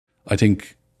I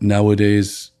think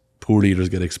nowadays poor leaders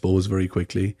get exposed very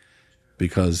quickly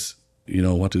because,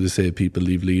 what do they say? People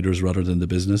leave leaders rather than the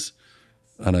business.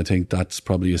 And I think that's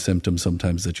probably a symptom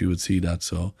sometimes that you would see that.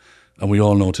 So, and we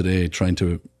all know today trying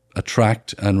to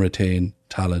attract and retain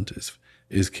talent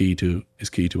is key to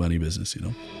any business,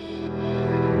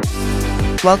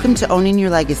 Welcome to Owning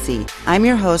Your Legacy. I'm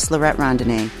your host, Laurette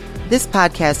Rondenet. This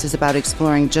podcast is about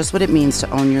exploring just what it means to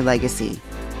own your legacy.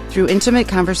 Through intimate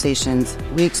conversations,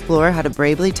 we explore how to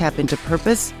bravely tap into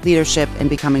purpose, leadership, and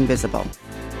becoming visible.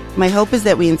 My hope is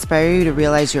that we inspire you to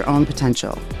realize your own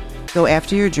potential. Go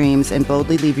after your dreams and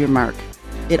boldly leave your mark.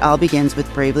 It all begins with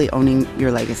bravely owning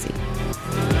your legacy.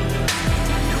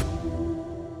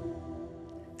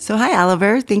 So hi,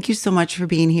 Oliver. Thank you so much for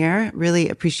being here. Really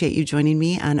appreciate you joining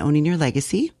me on Owning Your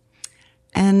Legacy.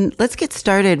 And let's get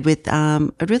started with,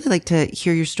 I'd really like to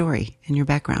hear your story and your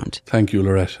background. Thank you,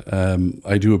 Laurette.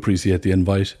 I do appreciate the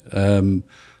invite. I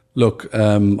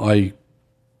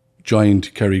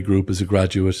joined Kerry Group as a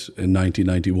graduate in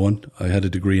 1991. I had a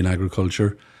degree in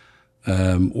agriculture,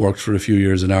 worked for a few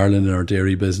years in Ireland in our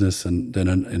dairy business, and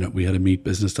then we had a meat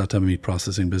business, that time a meat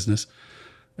processing business.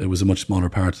 It was a much smaller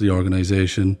part of the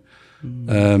organisation.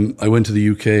 I went to the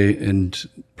UK in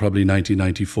probably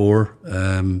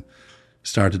 1994,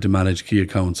 started to manage key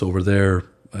accounts over there,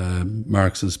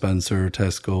 Marks and Spencer,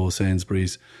 Tesco,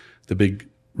 Sainsbury's, the big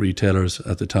retailers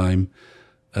at the time.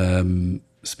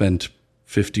 Spent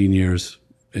 15 years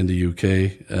in the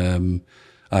UK.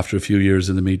 After a few years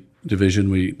in the meat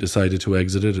division, we decided to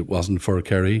exit it. It wasn't for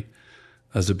Kerry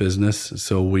as a business,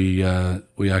 so we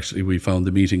found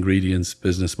the meat ingredients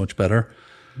business much better,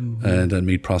 and then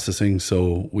meat processing.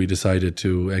 So we decided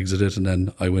to exit it, and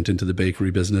then I went into the bakery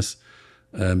business,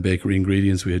 bakery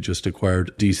ingredients. We had just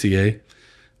acquired DCA,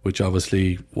 which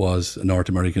obviously was a North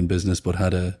American business, but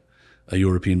had a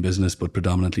European business, but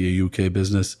predominantly a UK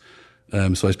business.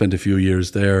 So I spent a few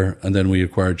years there, and then we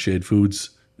acquired Shade Foods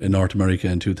in North America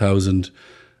in 2000.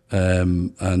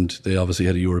 And they obviously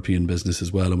had a European business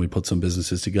as well, and we put some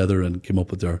businesses together and came up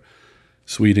with their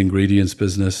sweet ingredients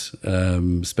business.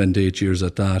 Spent 8 years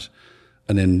at that,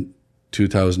 and in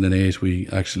 2008 we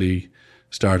actually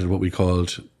started what we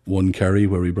called One Kerry,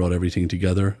 where we brought everything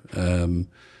together.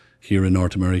 Here in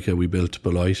North America we built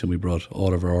Beloit, and we brought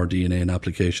all of our DNA and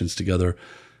applications together.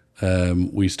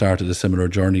 We started a similar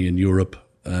journey in Europe,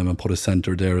 and put a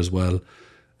centre there as well.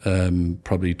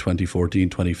 Probably 2014,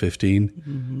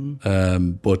 2015.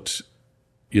 But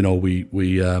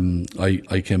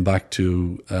I came back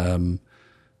to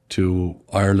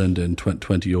Ireland in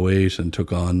 2008 and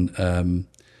took on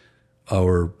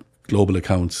our global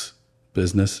accounts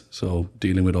business. So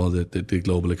dealing with all the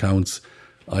global accounts.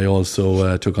 I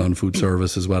also took on food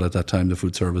service as well at that time, the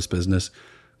food service business.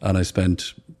 And I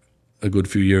spent a good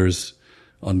few years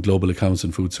on global accounts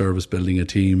and food service, building a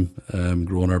team,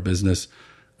 growing our business.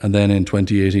 And then in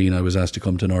 2018, I was asked to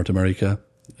come to North America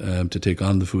to take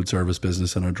on the food service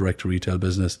business and our direct to retail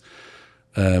business,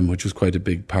 which was quite a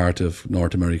big part of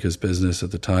North America's business at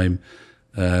the time.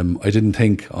 I didn't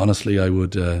think, honestly, I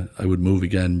would move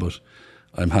again, but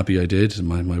I'm happy I did. And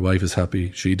my wife is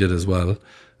happy; she did as well.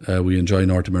 We enjoy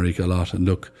North America a lot. And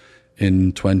look,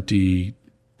 in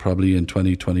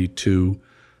 2022,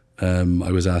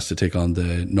 I was asked to take on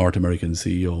the North American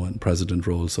CEO and president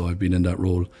role. So I've been in that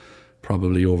role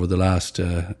probably over the last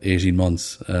 18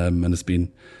 months, and it's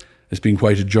been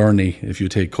quite a journey if you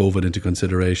take COVID into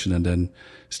consideration, and then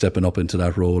stepping up into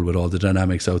that role with all the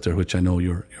dynamics out there, which I know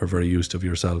you're very used to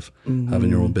yourself,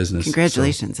 having your own business.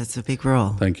 Congratulations, that's a big role.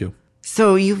 Thank you.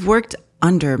 So you've worked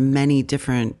under many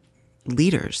different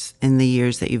leaders in the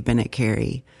years that you've been at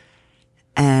Kerry,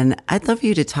 and I'd love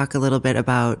you to talk a little bit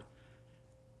about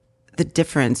the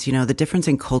difference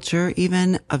in culture,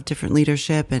 even of different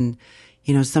leadership, and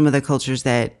some of the cultures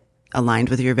that aligned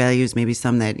with your values, maybe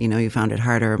some that, you found it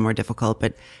harder or more difficult,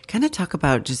 but kind of talk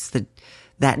about just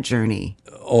that journey.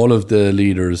 All of the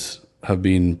leaders have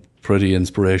been pretty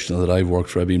inspirational that I've worked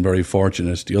for. I've been very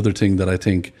fortunate. The other thing that I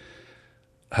think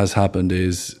has happened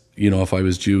is, if I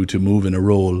was due to move in a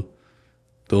role,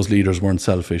 those leaders weren't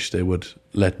selfish. They would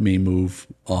let me move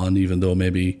on, even though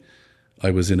maybe I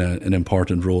was in an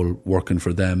important role working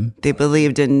for them. They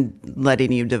believed in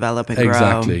letting you develop and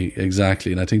grow.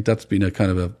 Exactly. And I think that's been a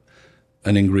kind of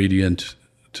an ingredient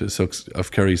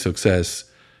of Kerry's success.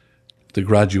 The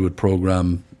graduate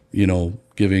program,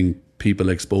 giving people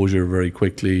exposure very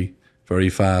quickly, very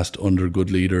fast, under good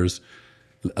leaders,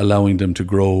 allowing them to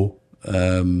grow.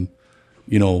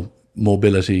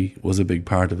 Mobility was a big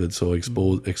part of it. So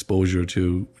exposure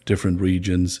to different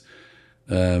regions,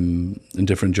 in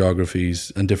different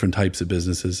geographies and different types of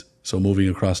businesses. So moving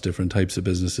across different types of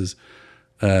businesses.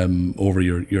 over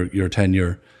your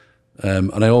tenure.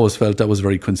 And I always felt that was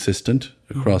very consistent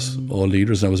across all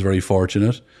leaders, and I was very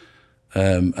fortunate.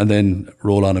 And then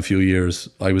roll on a few years,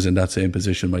 I was in that same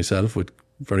position myself with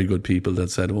very good people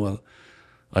that said, well,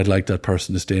 I'd like that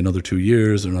person to stay another 2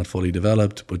 years. They're not fully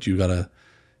developed, but you gotta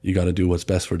do what's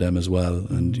best for them as well.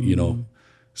 And,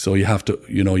 so you have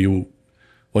to,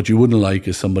 what you wouldn't like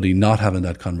is somebody not having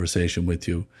that conversation with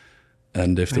you.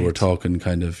 And if they were talking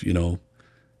kind of,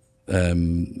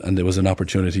 and there was an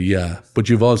opportunity, but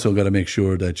you've also got to make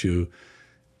sure that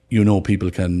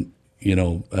people can,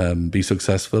 be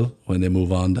successful when they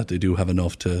move on, that they do have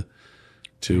enough to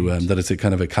that it's a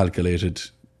kind of a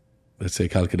calculated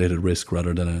risk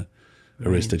rather than a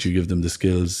risk, that you give them the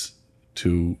skills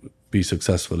to be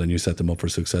successful and you set them up for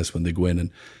success when they go in,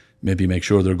 and maybe make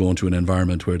sure they're going to an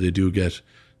environment where they do get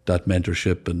that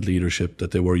mentorship and leadership that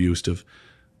they were used to,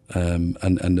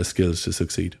 and the skills to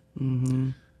succeed.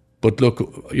 But look,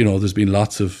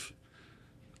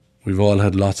 we've all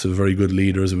had lots of very good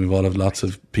leaders, and we've all had lots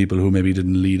of people who maybe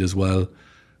didn't lead as well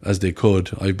as they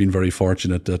could. I've been very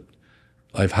fortunate that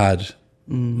I've had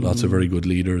lots of very good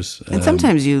leaders. And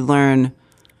sometimes you learn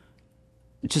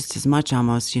just as much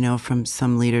almost, from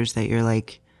some leaders that you're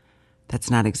like, that's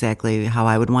not exactly how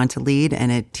I would want to lead. And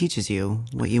it teaches you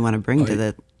what you want to bring to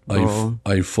the role.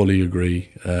 I fully agree.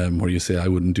 Where you say, I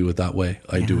wouldn't do it that way.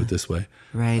 I do it this way.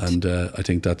 Right. And I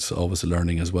think that's always a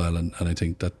learning as well. And I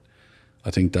think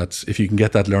that's, if you can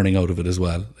get that learning out of it as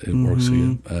well, it works for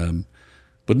you.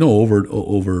 But no,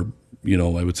 over,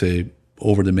 I would say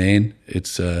over the main,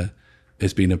 it's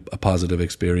been a positive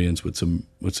experience with some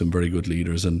very good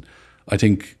leaders. And I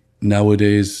think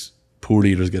nowadays poor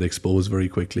leaders get exposed very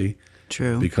quickly.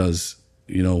 True. Because,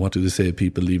 what do they say?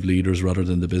 People leave leaders rather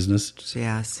than the business.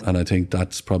 Yes. And I think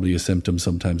that's probably a symptom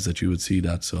sometimes that you would see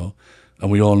that. So, and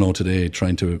we all know today,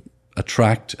 trying to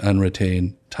attract and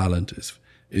retain talent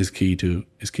is key to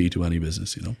any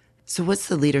business, So what's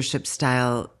the leadership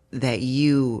style that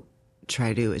you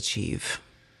try to achieve,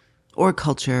 or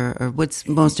culture, or what's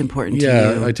most important to you?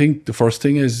 Yeah, I think the first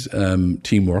thing is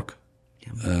teamwork.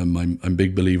 Yeah. I'm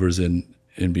big believers in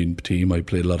being a team. I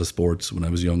played a lot of sports when I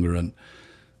was younger, and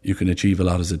you can achieve a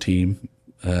lot as a team.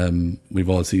 We've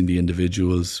all seen the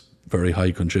individuals, very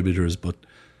high contributors, but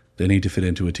they need to fit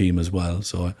into a team as well.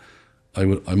 So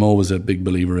I'm always a big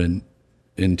believer in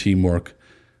teamwork.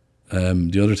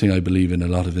 The other thing I believe in a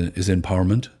lot of it is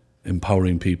empowerment,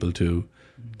 empowering people to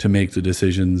make the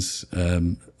decisions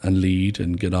and lead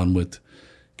and get on with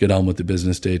the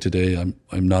business day to day.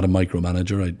 I'm not a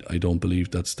micromanager. I don't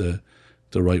believe that's the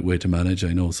right way to manage.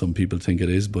 I know some people think it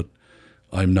is, but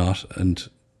I'm not. And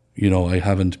I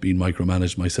haven't been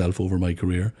micromanaged myself over my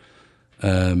career.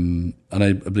 And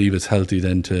I believe it's healthy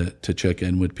then to check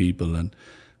in with people and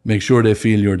make sure they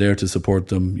feel you're there to support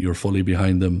them. You're fully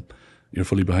behind them. You're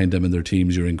fully behind them and their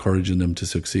teams. You're encouraging them to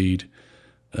succeed.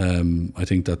 I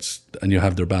think and you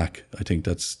have their back. I think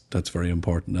that's very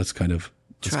important. That's kind of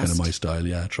my style.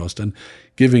 Yeah, trust, and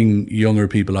giving younger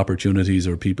people opportunities,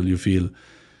 or people you feel,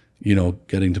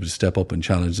 getting to step up and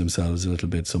challenge themselves a little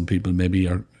bit. Some people maybe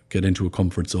get into a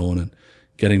comfort zone, and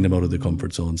getting them out of the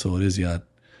comfort zone. So it is,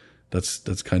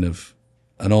 that's kind of,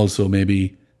 and also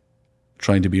maybe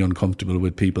trying to be uncomfortable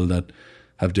with people that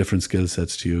have different skill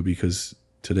sets to you, because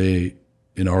today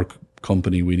in our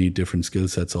company we need different skill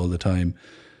sets all the time.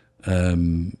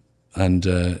 You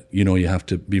have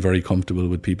to be very comfortable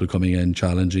with people coming in,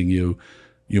 challenging you.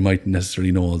 You might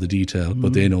necessarily know all the detail,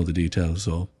 but they know the detail.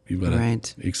 So you've got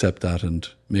to accept that and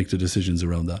make the decisions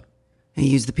around that. And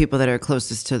use the people that are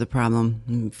closest to the problem.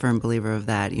 I'm a firm believer of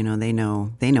that. They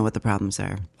know what the problems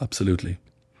are. Absolutely.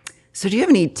 So do you have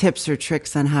any tips or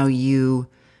tricks on how you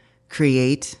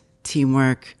create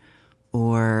teamwork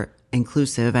or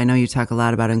inclusive? I know you talk a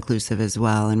lot about inclusive as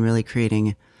well, and really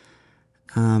creating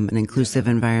an inclusive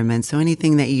environment. So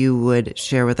anything that you would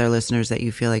share with our listeners that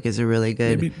you feel like is a really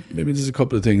good... Maybe there's a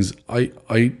couple of things.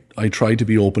 I try to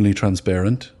be openly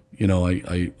transparent.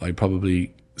 I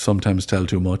probably sometimes tell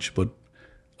too much, but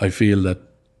I feel that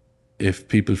if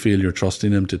people feel you're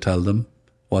trusting them to tell them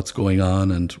what's going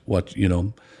on and what,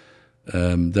 then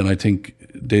I think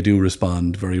they do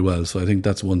respond very well. So I think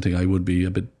that's one thing. I would be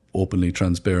a bit openly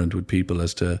transparent with people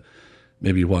as to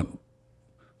maybe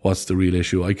what's the real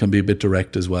issue. I can be a bit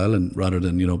direct as well, and rather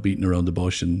than beating around the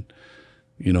bush and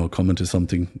coming to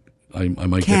something, I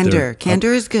might get there.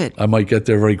 Candor is good. I might get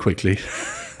there very quickly.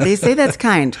 They say that's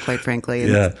kind, quite frankly.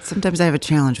 And sometimes I have a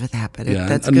challenge with that, but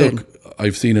that's good. Look,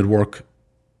 I've seen it work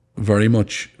very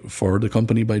much for the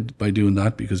company by doing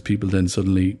that, because people then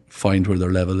suddenly find where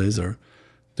their level is, or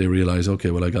they realize,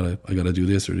 okay, well, I gotta do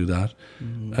this or do that.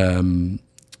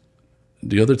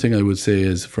 the other thing I would say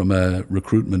is, from a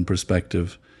recruitment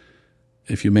perspective,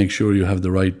 if you make sure you have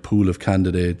the right pool of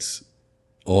candidates,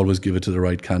 always give it to the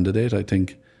right candidate, I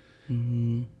think,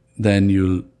 then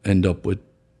you'll end up with,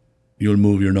 you'll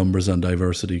move your numbers on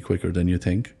diversity quicker than you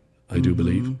think, I do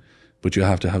believe. But you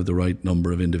have to have the right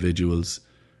number of individuals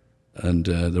and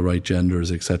the right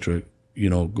genders, etc.,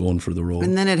 going for the role.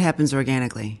 And then it happens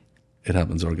organically. It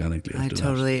happens organically. I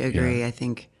totally agree. Yeah. I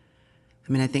think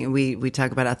we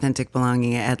talk about authentic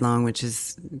belonging at Edlong, which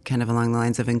is kind of along the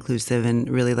lines of inclusive and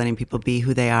really letting people be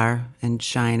who they are and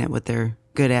shine at what they're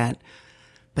good at.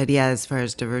 But yeah, as far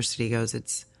as diversity goes,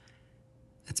 it's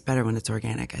better when it's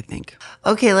organic, I think.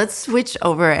 Okay, let's switch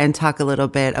over and talk a little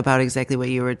bit about exactly what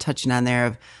you were touching on there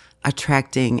of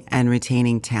attracting and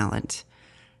retaining talent.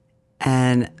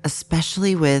 And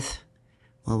especially with,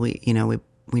 well, we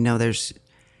know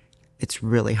it's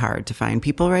really hard to find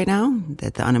people right now,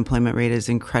 that the unemployment rate is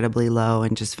incredibly low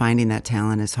and just finding that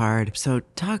talent is hard. So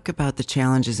talk about the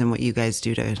challenges and what you guys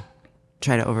do to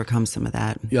try to overcome some of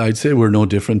that. Yeah, I'd say we're no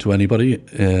different to anybody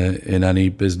in any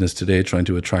business today trying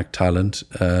to attract talent.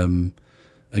 Again,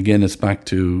 it's back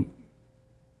to,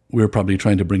 we're probably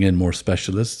trying to bring in more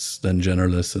specialists than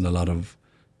generalists in a lot of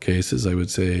cases. I would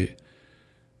say,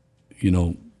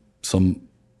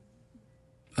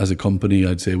 as a company,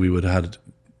 I'd say we would have had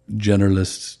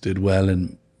generalists did well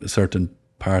in a certain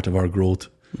part of our growth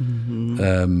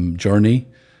journey.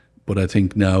 But I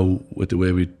think now, with the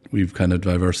way we've kind of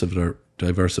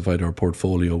diversified our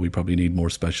portfolio, we probably need more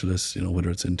specialists, whether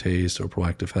it's in taste or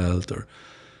proactive health or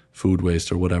food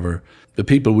waste or whatever. The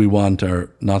people we want are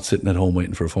not sitting at home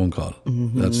waiting for a phone call.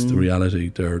 That's the reality.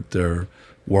 They're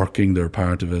working, they're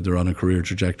part of it, they're on a career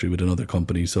trajectory with another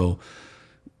company. So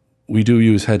we do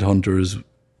use headhunters,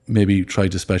 maybe try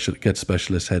to get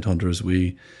specialist headhunters.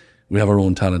 We have our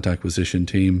own talent acquisition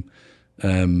team.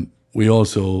 I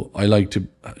like to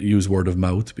use word of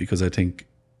mouth, because I think,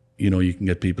 you can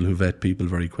get people who vet people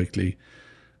very quickly.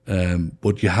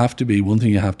 But one thing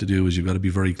you have to do is you've got to be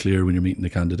very clear when you're meeting the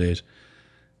candidate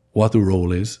what the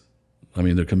role is. I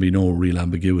mean, there can be no real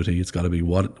ambiguity. It's got to be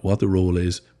what the role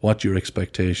is, what your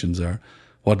expectations are,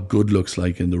 what good looks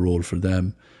like in the role for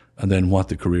them, and then what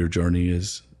the career journey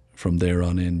is from there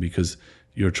on in, because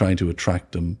you're trying to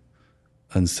attract them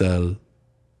and sell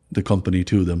the company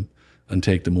to them and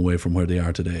take them away from where they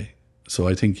are today. So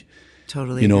I think,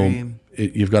 totally agree.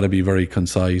 You've got to be very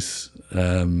concise,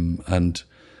 and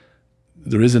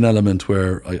there is an element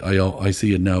where I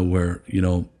see it now where,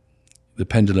 the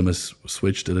pendulum has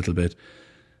switched a little bit.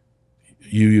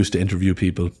 You used to interview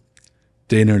people.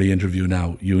 They nearly interview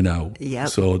you now. Yep.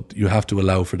 So you have to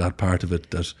allow for that part of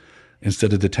it, that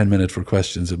instead of the 10 minutes for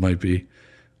questions, it might be,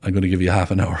 I'm going to give you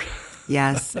half an hour.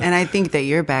 Yes. And I think that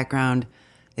your background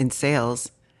in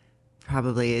sales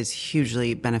probably is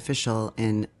hugely beneficial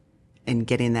in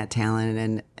getting that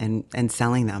talent and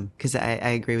selling them. Because I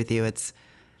agree with you. It's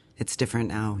different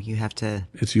now. You have to.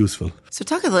 It's useful. So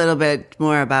talk a little bit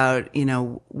more about,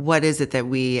 what is it that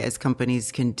we as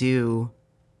companies can do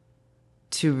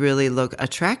to really look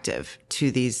attractive to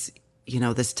these,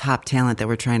 this top talent that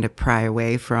we're trying to pry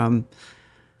away from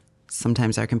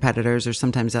sometimes our competitors or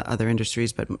sometimes other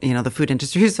industries. But, the food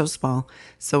industry is so small.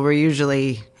 So we're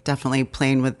usually definitely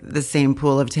playing with the same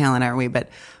pool of talent, aren't we? But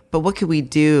what could we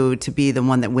do to be the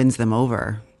one that wins them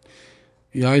over?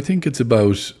 Yeah, I think it's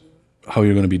about how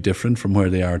you're going to be different from where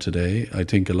they are today. I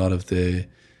think a lot of the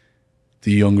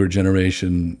younger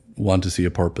generation want to see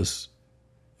a purpose.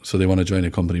 So they want to join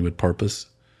a company with purpose.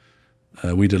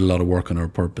 We did a lot of work on our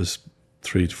purpose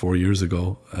 3 to 4 years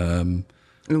ago. And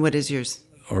what is yours?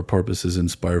 Our purpose is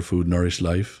inspire food, nourish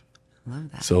life. I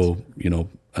love that. So,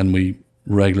 and we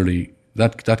regularly,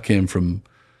 that came from,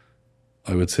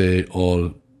 I would say,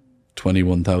 all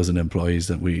 21,000 employees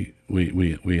that we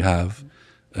have.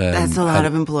 That's a lot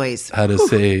of employees. Had a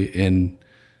say in.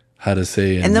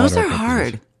 And those are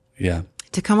hard. Yeah.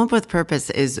 To come up with purpose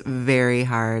is very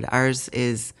hard. Ours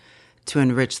is to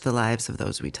enrich the lives of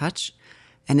those we touch.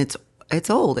 And it's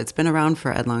old. It's been around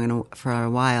for Edlong and for a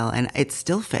while. And it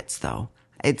still fits, though.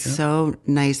 It's so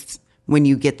nice when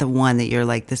you get the one that you're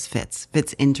like, this fits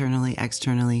internally,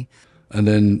 externally. And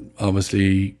then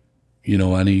obviously,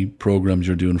 any programs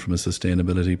you're doing from a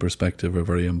sustainability perspective are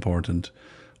very important.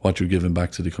 What you're giving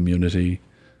back to the community.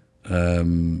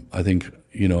 I think,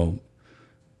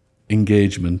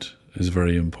 engagement is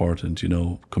very important,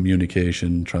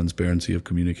 communication, transparency of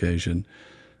communication,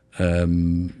 how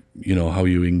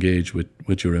you engage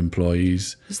with your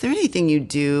employees. Is there anything you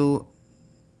do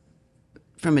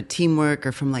from a teamwork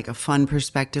or from like a fun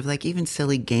perspective, like even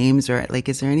silly games, or like,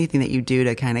 is there anything that you do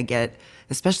to kind of get,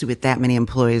 especially with that many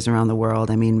employees around the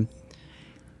world? I mean,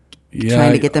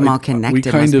 trying to get them all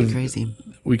connected must be crazy.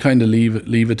 We kind of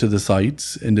leave it to the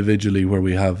sites individually where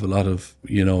we have a lot of,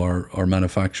 our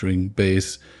manufacturing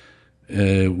base.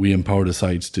 We empower the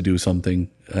sites to do something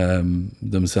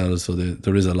themselves. So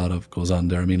there is a lot of goes on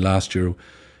there. I mean, last year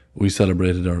we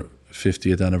celebrated our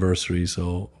 50th anniversary.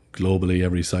 So globally,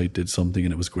 every site did something,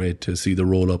 and it was great to see the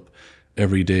roll up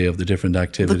every day of the different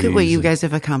activities. Look at what you guys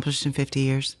have accomplished in 50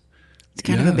 years. It's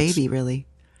kind of a baby, really.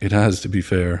 It has, to be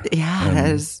fair. Yeah,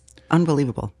 that is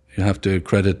unbelievable. You have to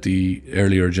credit the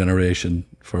earlier generation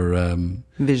for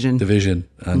vision. The vision,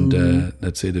 and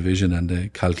let's say the vision and the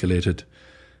calculated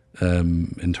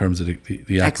in terms of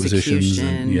the acquisitions,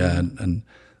 and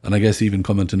I guess even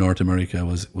coming to North America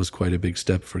was quite a big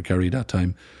step for Kerry that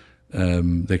time.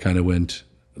 They kind of went,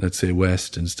 let's say,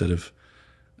 west instead of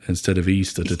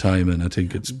east at the time, and I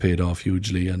think it's paid off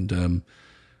hugely. And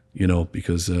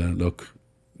because look,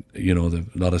 a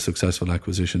lot of successful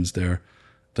acquisitions there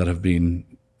that have been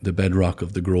the bedrock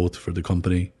of the growth for the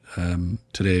company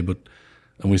today.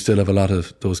 And we still have a lot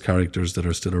of those characters that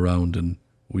are still around and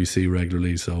we see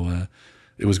regularly. So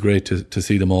it was great to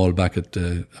see them all back at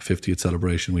the 50th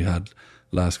celebration we had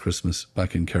last Christmas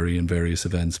back in Kerry in various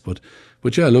events. But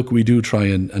yeah, look, we do try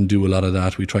and do a lot of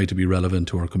that. We try to be relevant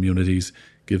to our communities,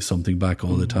 give something back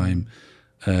all the time.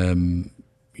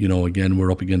 Again,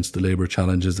 we're up against the labour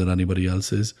challenges that anybody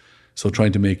else is. So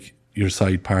trying to make your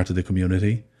site part of the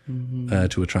community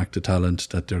to attract the talent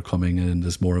that they're coming in.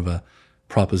 There's more of a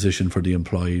proposition for the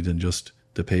employee than just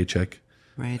the paycheck,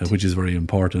 right? Which is very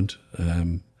important.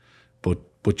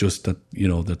 But just that,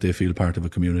 that they feel part of a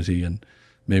community, and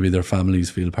maybe their families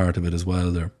feel part of it as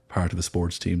well. They're part of a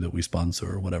sports team that we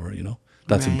sponsor or whatever,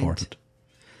 that's right. important.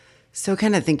 So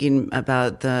kind of thinking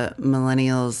about the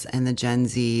millennials and the Gen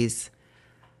Zs,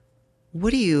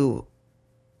 what do you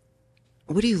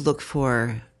look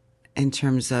for in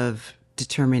terms of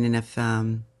determining if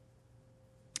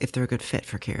they're a good fit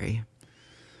for Kerry?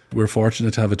 We're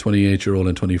fortunate to have a 28-year-old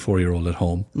and 24-year-old at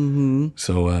home. Mm-hmm.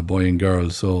 So boy and girl.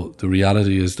 So the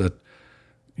reality is that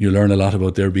you learn a lot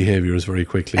about their behaviours very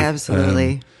quickly.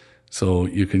 Absolutely. So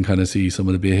you can kind of see some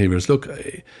of the behaviours. Look,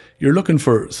 you're looking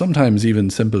for sometimes even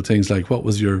simple things like, what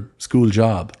was your school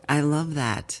job? I love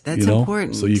that. That's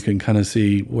important. So you can kind of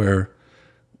see where,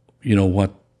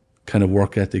 what kind of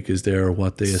work ethic is there, or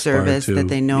what they aspire to. Service, that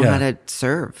they know how to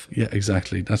serve. Yeah,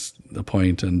 exactly. That's the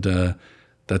point. And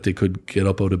that they could get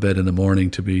up out of bed in the morning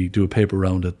to do a paper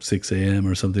round at 6 a.m.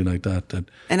 or something like that.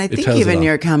 And I think even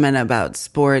your comment about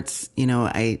sports,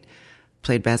 I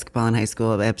played basketball in high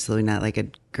school, absolutely not like a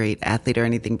great athlete or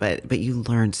anything, but you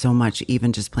learned so much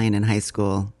even just playing in high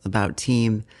school about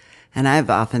team. And I've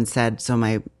often said, so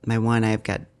my one, I've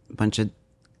got a bunch of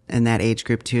in that age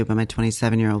group too, but my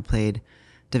 27-year-old played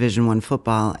Division I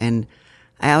football. And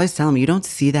I always tell them, you don't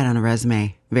see that on a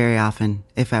resume very often,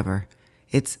 if ever.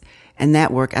 And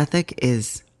that work ethic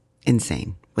is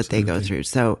insane, what Absolutely. They go through.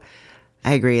 So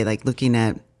I agree, like looking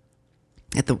at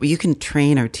you can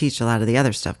train or teach a lot of the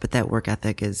other stuff, but that work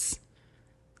ethic it's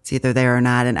either there or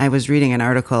not. And I was reading an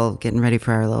article, getting ready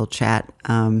for our little chat,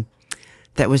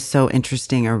 that was so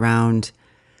interesting around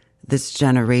this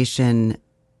generation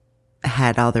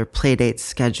had all their play dates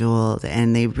scheduled,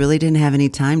 and they really didn't have any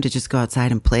time to just go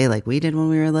outside and play like we did when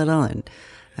we were little. And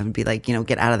I would be like,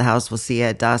 get out of the house. We'll see you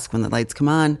at dusk when the lights come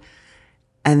on.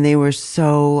 And they were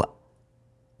so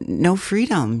no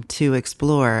freedom to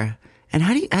explore. And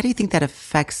how do you think that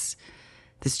affects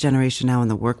this generation now in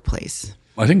the workplace?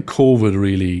 I think COVID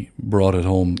really brought it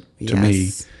home to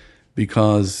me,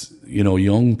 because,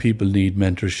 young people need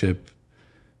mentorship,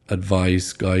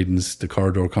 advice, guidance, the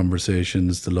corridor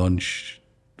conversations, the lunch,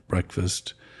 the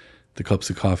breakfast, the cups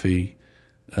of coffee.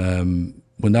 When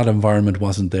that environment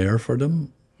wasn't there for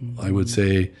them, I would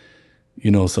say,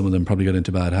 some of them probably got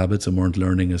into bad habits and weren't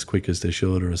learning as quick as they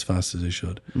should or as fast as they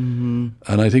should. Mm-hmm.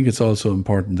 And I think it's also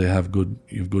important they have good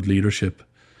leadership,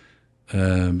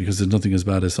 because there's nothing as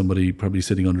bad as somebody probably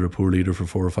sitting under a poor leader for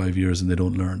 4 or 5 years and they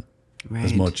don't learn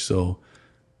as much. So,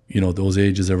 those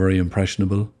ages are very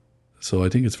impressionable. So I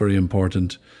think it's very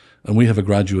important. And we have a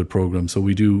graduate program. So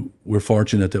we're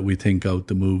fortunate that we think out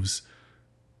the moves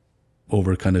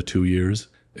over kind of 2 years.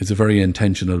 It's a very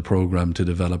intentional program to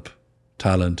develop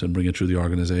talent and bring it through the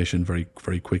organization very,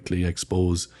 very quickly,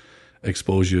 expose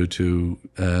you to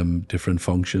different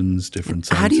functions, different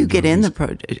sides. How do you get in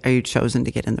are you chosen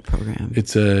to get in the program?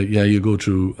 It's you go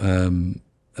through an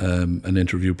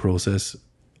interview process.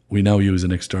 We now use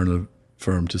an external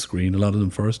firm to screen a lot of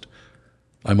them first.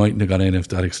 I mightn't have got in if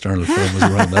that external firm was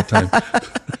around that time.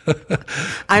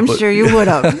 I'm sure you would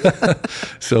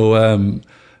have. So,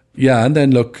 and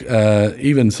then look,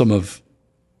 even some of,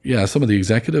 yeah, some of the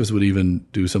executives would even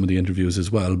do some of the interviews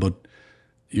as well. But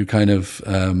you kind of,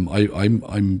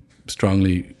 I'm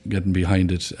strongly getting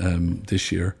behind it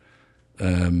this year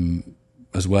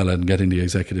as well, and getting the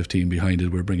executive team behind it.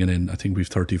 We're bringing in, I think we've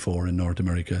 34 in North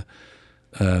America,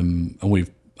 and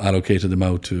we've allocated them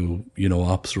out to,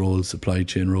 ops roles, supply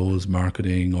chain roles,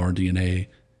 marketing, RD&A,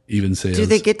 even sales. Do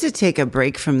they get to take a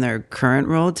break from their current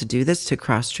role to do this, to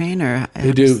cross-train? Or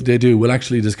They do. Well,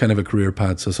 actually, there's kind of a career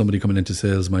path. So somebody coming into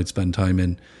sales might spend time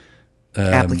in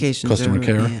applications, customer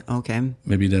care. Yeah, okay.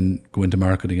 Maybe then go into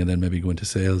marketing and then maybe go into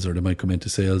sales, or they might come into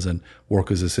sales and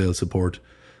work as a sales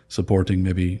supporting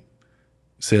maybe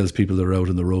salespeople that are out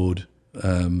on the road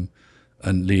and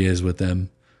liaise with them,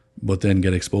 but then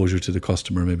get exposure to the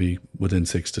customer maybe within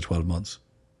 6 to 12 months,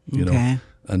 Okay.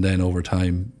 and then over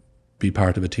time be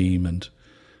part of a team.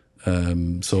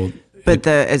 And so. But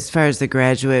as far as the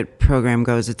graduate program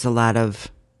goes, it's a lot of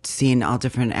seeing all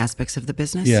different aspects of the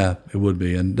business? Yeah, it would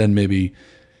be. And then maybe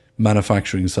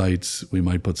manufacturing sites, we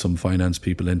might put some finance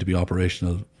people in to be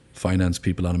operational finance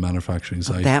people on a manufacturing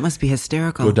site. That must be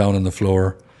hysterical. Go down on the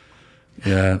floor.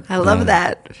 Yeah. I love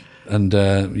that. And,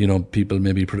 people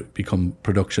maybe become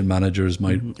production managers,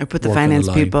 might Or put the work on finance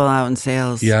line. people out in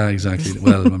sales. Yeah, exactly.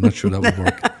 Well, I'm not sure that would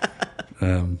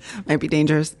work. Might be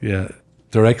dangerous. Yeah.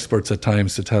 They're experts at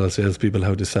times to tell salespeople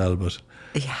how to sell, but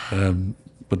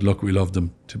but look, we love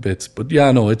them to bits. But yeah,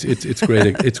 no, it's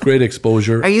great. It's great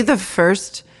exposure. Are you the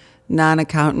first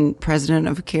non-accountant president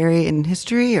of Kerry in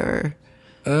history, or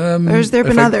has there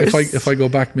been others? If I go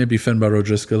back, maybe Finbar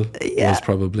O'Driscoll was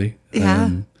probably. Yeah.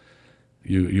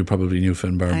 You probably knew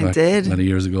Finbar back did. many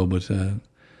years ago, but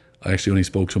I actually only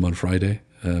spoke to him on Friday.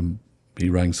 He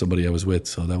rang somebody I was with,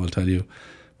 so that will tell you.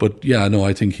 But yeah, no,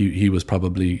 I think he was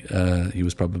probably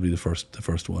the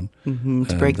first one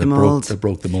to break the mold. That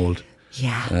broke the mold.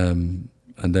 Yeah. And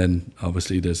then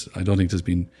obviously I don't think there's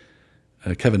been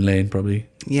Kevin Lane probably.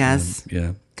 Yes.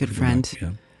 Yeah. Good friend.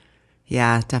 Yeah.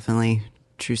 Yeah, definitely.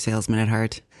 True salesman at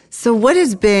heart. So what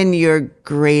has been your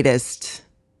greatest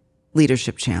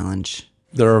leadership challenge?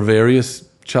 There are various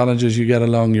challenges you get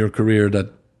along your career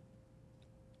that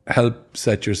help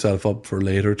set yourself up for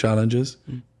later challenges.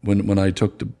 When I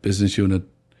took the business unit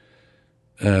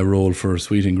role for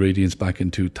Sweet Ingredients back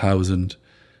in 2000,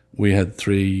 we had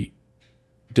 3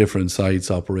 different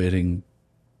sites operating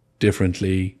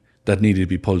differently that needed to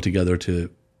be pulled together to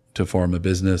form a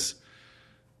business.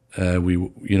 There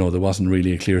wasn't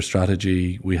really a clear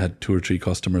strategy. We had 2 or 3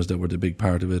 customers that were the big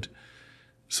part of it.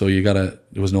 So there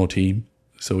was no team.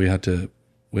 So I had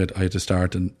to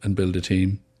start and build a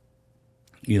team.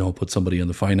 Put somebody in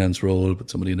the finance role, put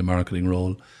somebody in the marketing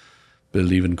role,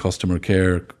 build even customer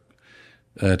care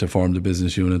to form the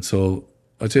business unit. So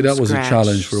I'd say that was a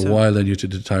challenge for a while. Then you had to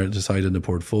decide on the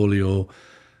portfolio,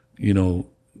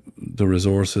 the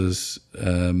resources.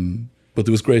 But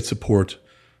there was great support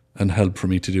and help for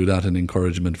me to do that, and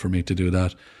encouragement for me to do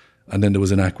that. And then there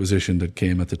was an acquisition that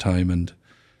came at the time, and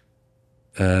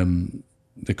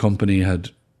the company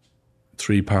had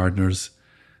 3 partners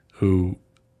who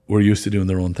were used to doing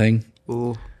their own thing.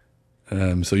 Ooh.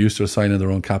 So used to signing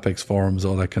their own CapEx forms,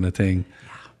 all that kind of thing.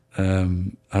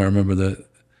 I remember the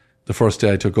first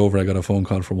day I took over, I got a phone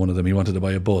call from one of them. He wanted to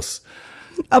buy a bus.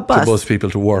 To bus people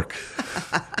to work.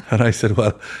 And I said,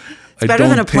 well, it's better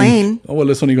than a plane. Oh, well,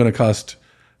 it's only going to cost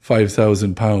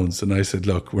 £5,000. And I said,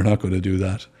 look, we're not going to do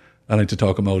that. And I had to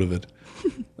talk him out of it.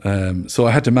 So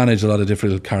I had to manage a lot of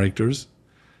different characters.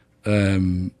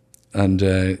 And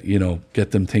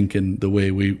get them thinking the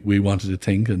way we wanted to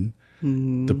think, and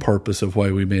the purpose of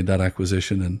why we made that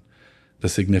acquisition and the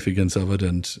significance of it.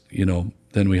 And,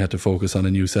 then we had to focus on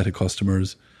a new set of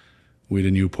customers. We had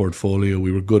a new portfolio.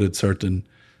 We were good at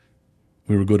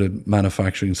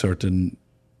manufacturing certain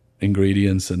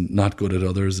ingredients and not good at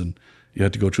others. And you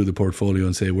had to go through the portfolio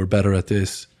and say, we're better at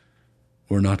this.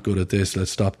 We're not good at this.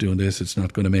 Let's stop doing this. It's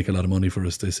not going to make a lot of money for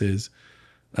us. This is.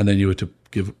 And then you had to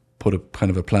put a kind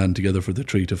of a plan together for the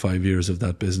 3 to 5 years of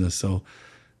that business. So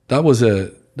that was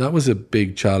a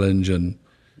big challenge, and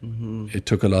it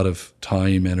took a lot of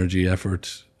time, energy,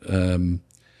 effort.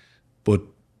 But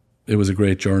it was a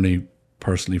great journey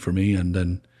personally for me. And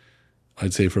then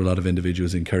I'd say for a lot of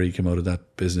individuals in Kerry came out of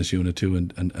that business unit too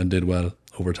and did well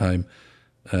over time.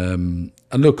 And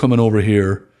look, coming over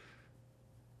here,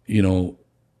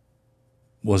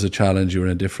 was a challenge. You're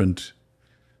in a different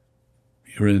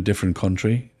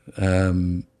country. I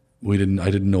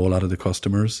didn't know a lot of the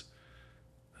customers.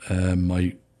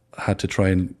 I had to try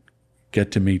and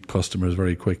get to meet customers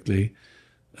very quickly.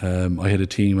 I had a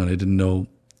team, and I didn't know,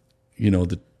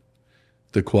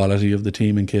 the quality of the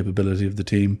team and capability of the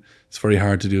team. It's very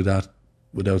hard to do that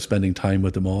without spending time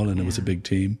with them all, and it was a big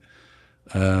team.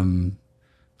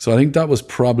 So I think that was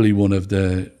probably one of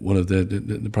the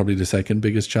probably the second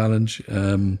biggest challenge.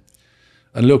 And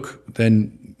look,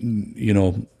 then you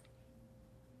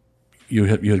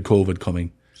had COVID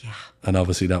coming, and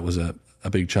obviously that was a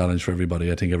big challenge for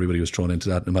everybody. I think everybody was thrown into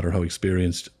that, no matter how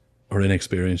experienced or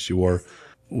inexperienced you were.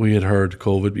 We had heard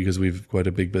COVID because we've quite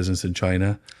a big business in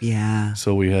China. Yeah.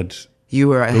 So we had you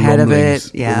were ahead of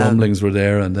it. Yeah. The rumblings were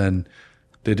there, and then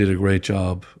they did a great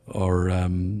job, our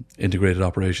integrated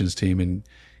operations team, in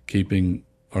keeping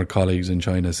our colleagues in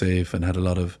China safe, and had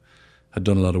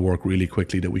done a lot of work really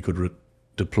quickly that we could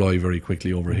deploy very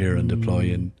quickly over here and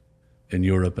deploy in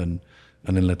Europe and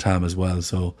in Latam as well.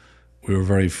 So we were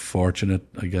very fortunate,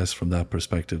 I guess, from that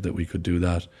perspective, that we could do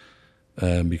that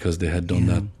because they had done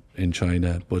that in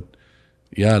China. But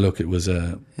yeah, look, it was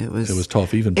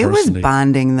tough, even personally. It was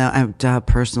bonding, though.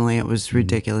 Personally, it was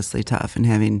ridiculously tough. And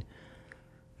having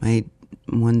my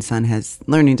one son has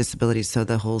learning disabilities, so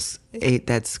the whole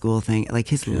that school thing, like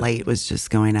his light was just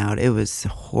going out. It was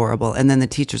horrible. And then the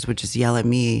teachers would just yell at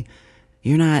me,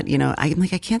 "You're not, I'm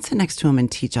like, I can't sit next to him and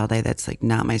teach all day. That's like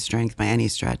not my strength by any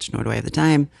stretch, nor do I have the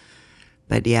time."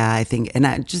 But yeah, I think, and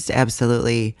I'm just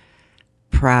absolutely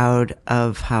proud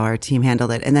of how our team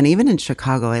handled it. And then even in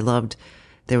Chicago,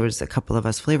 there was a couple of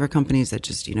us flavor companies that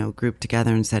just, grouped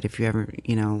together and said, if you ever,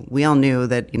 we all knew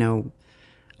that,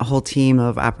 a whole team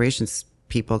of operations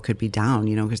people could be down,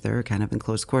 because they were kind of in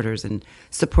close quarters and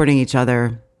supporting each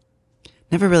other.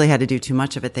 Never really had to do too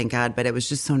much of it, thank God, but it was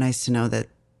just so nice to know that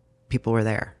people were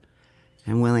there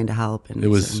and willing to help. And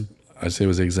I'd say it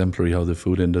was exemplary how the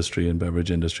food industry and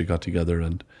beverage industry got together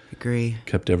and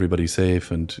kept everybody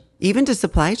safe, and even to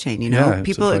supply chain,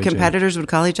 competitors would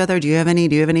call each other, do you have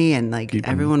any? And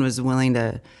everyone was willing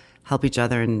to help each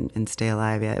other and stay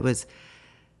alive. Yeah,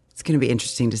 it's going to be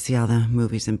interesting to see all the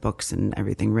movies and books and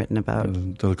everything written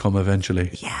about. They'll come eventually.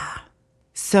 Yeah.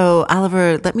 So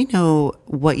Oliver, let me know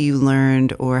what you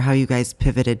learned or how you guys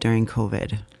pivoted during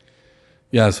COVID.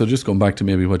 Yeah. So just going back to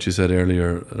maybe what you said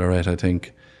earlier, Lorette, I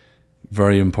think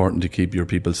very important to keep your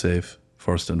people safe.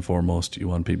 First and foremost, you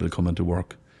want people coming to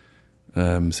work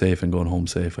safe and going home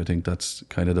safe. I think that's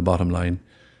kind of the bottom line,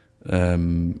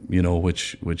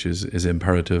 which is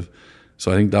imperative.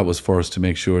 So I think that was first, to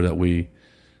make sure that we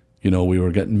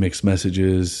were getting mixed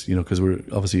messages,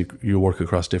 because you work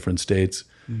across different states.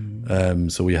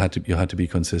 So you had to be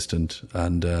consistent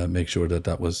and make sure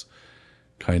that was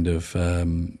kind of,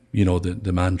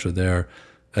 the mantra there.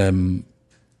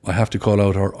 I have to call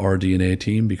out our RD&A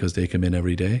team because they come in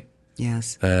every day.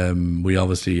 Yes. We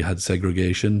obviously had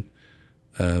segregation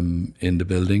in the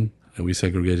building. We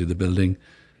segregated the building.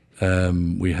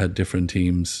 We had different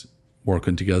teams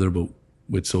working together, but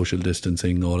with social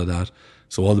distancing, all of that.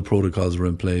 So all the protocols were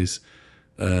in place.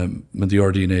 The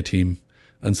RD&A team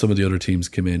and some of the other teams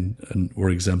came in and were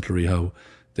exemplary how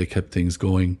they kept things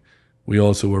going. We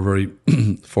also were very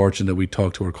fortunate that we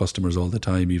talked to our customers all the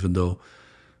time, even though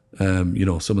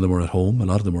some of them were at home. A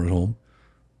lot of them were at home.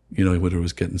 Whether it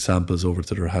was getting samples over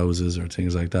to their houses or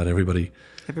things like that. Everybody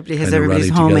has everybody's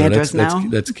home address now.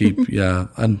 Let's keep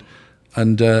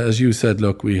and as you said,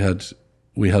 look, we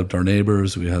helped our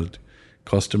neighbours, we helped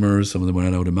customers. Some of them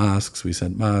ran out of masks. We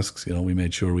sent masks. We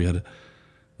made sure we had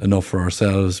enough for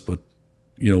ourselves, but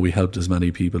we helped as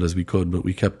many people as we could. But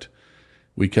we kept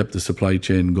the supply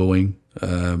chain going.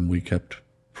 We kept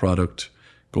product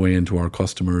going into our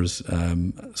customers,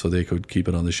 so they could keep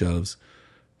it on the shelves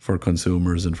for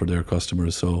consumers and for their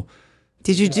customers. So,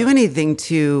 did you do anything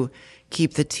to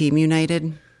keep the team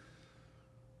united?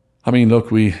 I mean, look,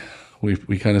 we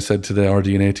kind of said to the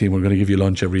RD&A team, we're going to give you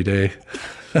lunch every day.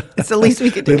 It's the least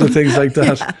we could do. Little things like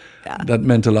that. That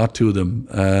meant a lot to them.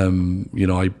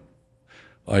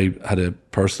 I had a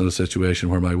personal situation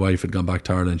where my wife had gone back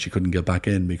to Ireland. She couldn't get back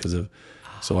in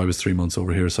so I was 3 months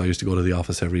over here. So I used to go to the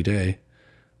office every day.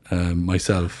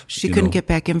 Myself. She couldn't get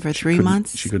back in for 3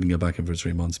 months? She couldn't get back in for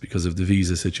 3 months because of the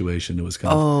visa situation. It was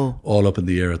kind of all up in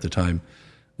the air at the time.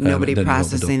 Nobody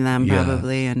processing them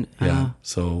probably.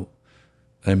 So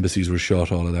embassies were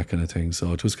shut, all of that kind of thing.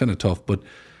 So it was kind of tough. But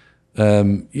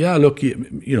look,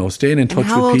 staying in touch with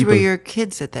people. How old were your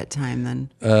kids at that time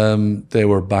then? They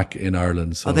were back in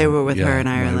Ireland. So, they were with her in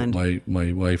Ireland.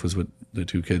 My wife was with the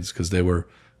two kids because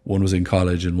one was in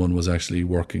college and one was actually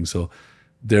working. So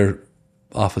their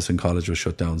office in college was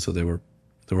shut down. So they were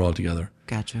all together.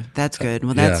 Gotcha. That's good.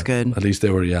 Well, that's good. At least they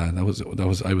were. Yeah, that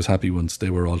was. I was happy once they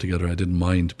were all together. I didn't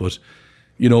mind, but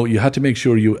you had to make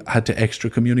sure you had to extra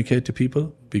communicate to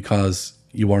people because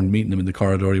you weren't meeting them in the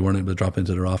corridor. You weren't able to drop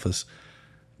into their office.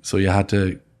 So you had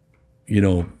to,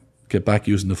 get back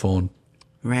using the phone.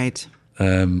 Right.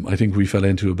 I think we fell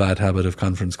into a bad habit of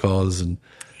conference calls and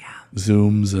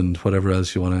Zooms and whatever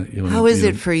else you want to. How is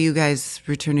it for you guys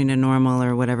returning to normal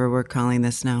or whatever we're calling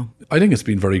this now? I think it's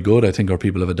been very good. I think our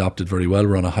people have adopted very well.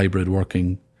 We're on a hybrid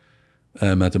working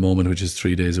at the moment, which is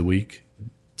 3 days a week.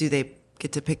 Do they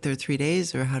get to pick their 3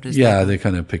 days, or how does Yeah, that go? they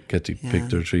kind of pick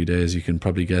their 3 days. You can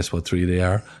probably guess what 3 they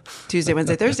are. Tuesday,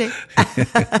 Wednesday, Thursday.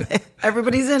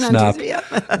 Everybody's in on Snap. Tuesday.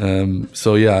 Yeah.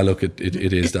 So yeah, look, it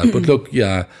is that. But look,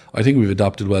 yeah, I think we've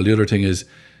adopted well. The other thing is,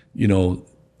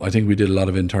 I think we did a lot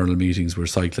of internal meetings. We're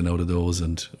cycling out of those,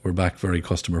 and we're back very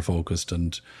customer focused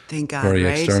and Thank God, very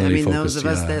right? externally those focused. of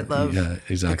us that love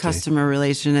exactly. the customer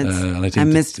relation, And I think I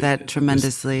missed that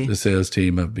tremendously. The sales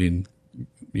team have been,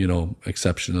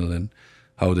 exceptional in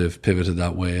how they've pivoted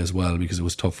that way as well, because it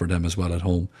was tough for them as well at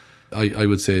home. I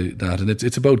would say that, and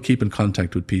it's about keeping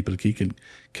contact with people, keeping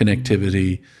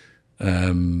connectivity.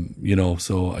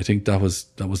 So I think that was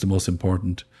the most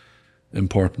important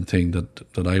thing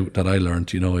that I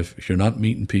learned. If you're not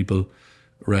meeting people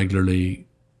regularly,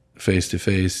 face to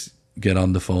face, get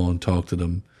on the phone, talk to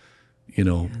them.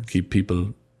 Keep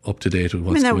people up to date with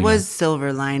what's going on. There was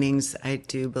silver linings. I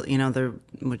do, but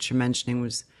what you're mentioning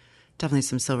was definitely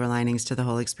some silver linings to the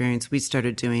whole experience. We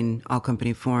started doing all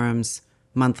company forums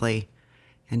monthly,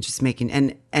 and just making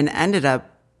and ended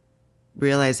up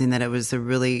realizing that it was a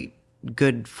really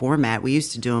good format. We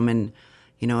used to do them in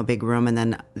a big room, and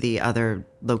then the other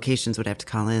locations would have to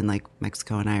call in, like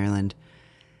Mexico and Ireland.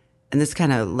 And this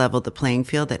kind of leveled the playing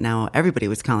field, that now everybody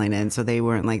was calling in, so they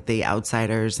weren't like the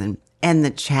outsiders. And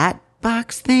the chat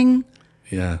box thing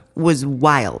was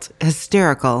wild,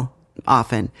 hysterical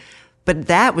often. But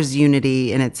that was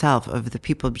unity in itself, of the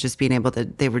people just being able to,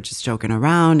 they were just joking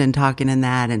around and talking in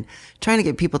that, and trying to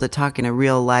get people to talk in a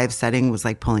real live setting was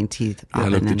like pulling teeth. Yeah,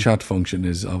 look, the chat function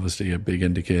is obviously a big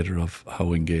indicator of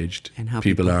how engaged and how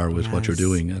people are with what you're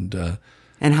doing,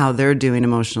 and how they're doing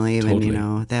emotionally.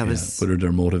 Totally. That was whether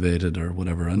they're motivated or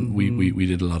whatever. And we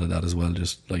did a lot of that as well,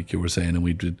 just like you were saying, and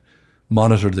we did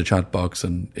monitor the chat box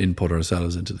and input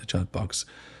ourselves into the chat box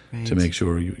to make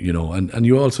sure and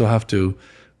you also have to.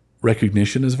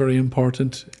 Recognition is very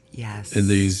important. Yes. In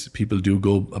these, people do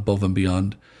go above and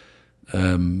beyond.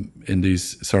 In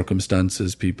these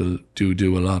circumstances, people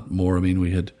do a lot more. I mean,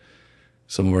 we had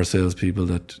some of our salespeople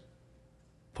that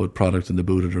put product in the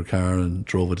boot of their car and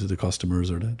drove it to the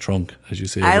customers, or the trunk, as you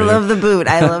say. I love the boot.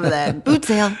 I love that. Boot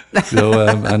sale. So,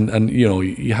 and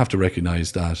you have to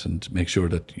recognize that and make sure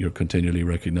that you're continually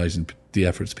recognizing the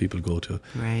efforts people go to.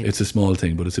 Right. It's a small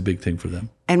thing, but it's a big thing for them.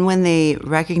 And when they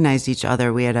recognized each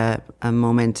other, we had a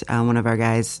moment, one of our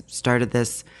guys started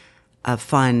this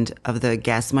fund of the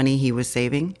gas money he was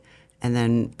saving, and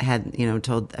then had,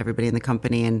 told everybody in the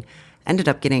company, and ended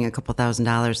up getting a couple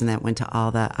 $1,000s, and that went to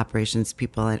all the operations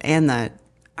people and the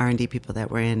R&D people that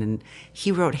were in. And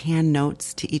he wrote hand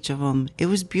notes to each of them. It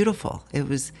was beautiful. It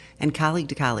was, and colleague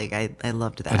to colleague. I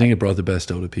loved that. I think it brought the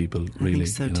best out of people, really. I think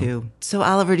so too. So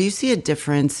Oliver, do you see a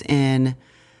difference in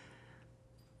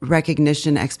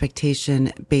recognition,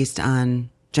 expectation based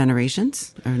on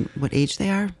generations or what age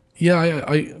they are? Yeah,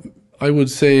 I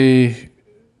would say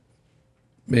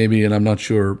maybe, and I'm not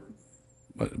sure,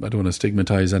 I don't want to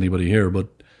stigmatize anybody here, but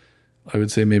I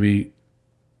would say maybe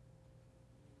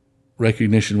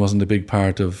recognition wasn't a big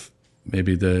part of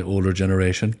maybe the older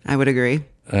generation. I would agree.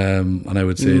 And I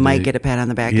would say you might get a pat on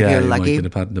the back if you're lucky. You might get a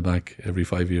pat on the back every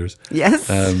 5 years. Yes.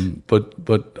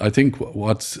 But I think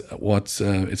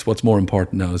what's more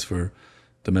important now is for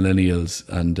the millennials,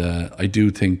 and I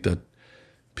do think that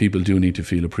people do need to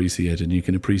feel appreciated, and you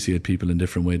can appreciate people in a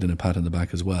different way than a pat on the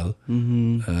back as well.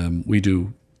 Mm-hmm. We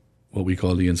do what we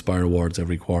call the Inspire Awards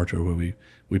every quarter, where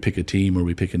we pick a team or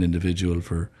we pick an individual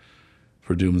for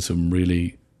doing some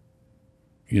really,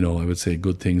 I would say,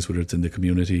 good things, whether it's in the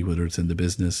community, whether it's in the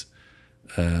business.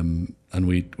 And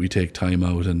we take time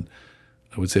out. And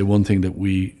I would say one thing that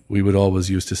we would always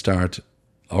used to start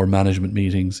our management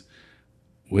meetings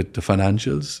with the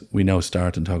financials. We now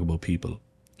start and talk about people.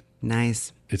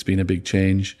 Nice. It's been a big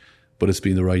change, but it's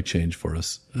been the right change for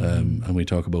us. And we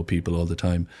talk about people all the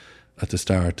time at the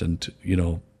start. And,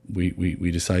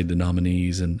 we decide the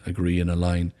nominees and agree and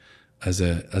align as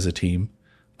a team.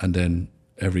 And then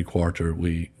every quarter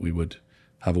we would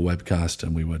have a webcast,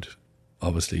 and we would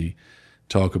obviously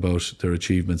talk about their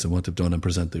achievements and what they've done, and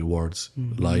present the awards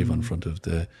live in front of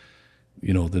the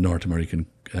North American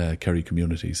Kerry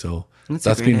community. So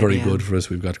that's been very good for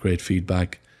us. We've got great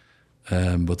feedback,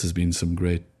 but there's been some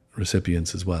great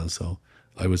recipients as well. So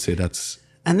I would say that's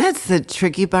the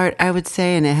tricky part, I would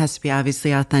say, and it has to be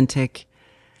obviously authentic,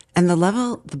 and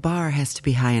the bar has to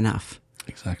be high enough.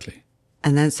 Exactly.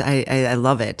 And I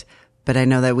love it. But I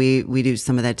know that we do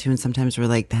some of that too. And sometimes we're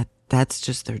like, that's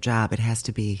just their job. It has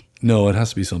to be No, it has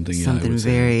to be something, I something would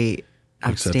say, very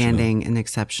outstanding and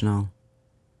exceptional.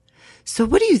 So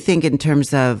what do you think in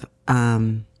terms of that,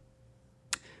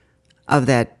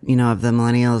 you know, of the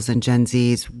millennials and Gen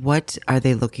Zs? What are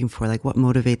they looking for? Like, what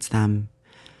motivates them?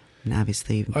 And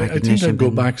obviously, I think I'd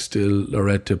go back still,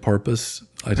 Lorette, to purpose.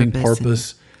 I think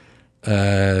purpose.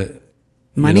 Money?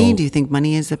 You know, Do you think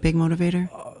money is a big motivator?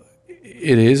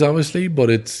 it is, obviously, but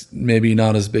it's maybe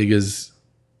not as big as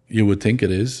you would think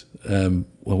it is.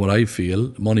 Well, what I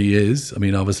feel, money is. I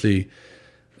mean, obviously,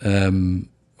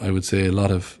 I would say a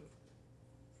lot of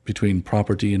between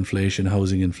property inflation,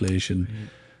 housing inflation,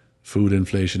 food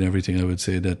inflation, everything. I would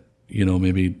say that, you know,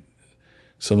 maybe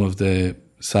some of the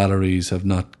salaries have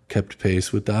not kept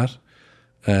pace with that.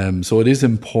 So it is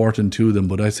important to them,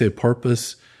 but I say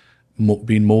purpose,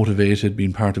 being motivated,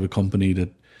 being part of a company that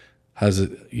has, a,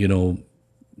 you know,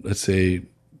 let's say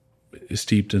is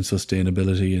steeped in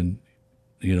sustainability and,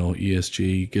 you know,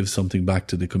 ESG, gives something back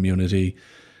to the community.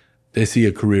 They see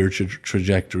a career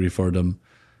trajectory for them,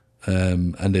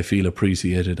 and they feel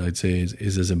appreciated, I'd say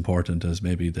is as important as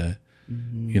maybe the,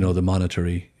 you know, the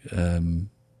monetary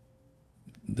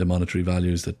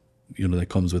values that, you know, that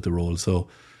comes with the role. So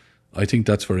I think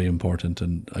that's very important,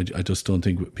 and I just don't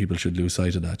think people should lose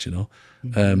sight of that, you know.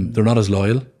 They're not as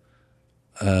loyal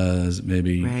as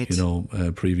maybe, you know,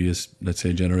 previous, let's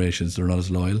say, generations. They're not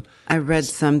as loyal. I read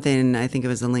something, I think it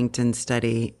was a LinkedIn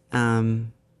study,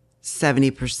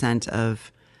 70%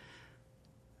 of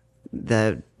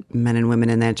the men and women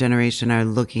in that generation are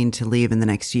looking to leave in the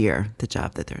next year, the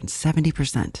job that they're in.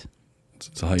 70%.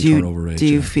 It's a high turnover rate. Do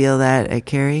you feel that at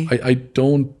Kerry? I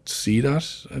don't see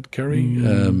that at Kerry,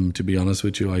 to be honest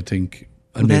with you. I think,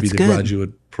 and maybe the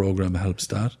graduate program helps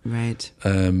that. Right.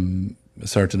 A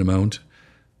certain amount.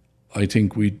 I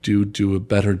think we do a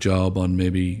better job on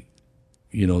maybe,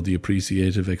 you know, the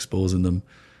appreciative, exposing them.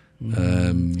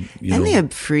 And they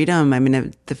have freedom. I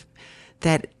mean, if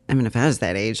I was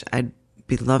that age, I'd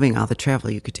be loving all the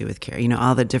travel you could do with Kerry. You know,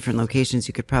 all the different locations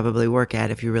you could probably work at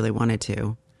if you really wanted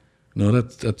to. No,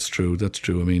 that's true. That's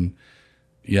true. I mean,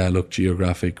 yeah, look,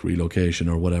 geographic relocation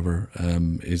or whatever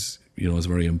is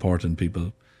very important.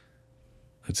 People,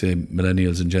 I'd say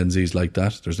millennials and Gen Zs like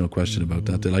that. There's no question about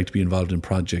that. They like to be involved in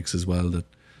projects as well, that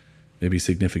maybe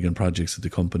significant projects at the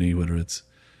company, whether it's,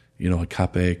 you know, a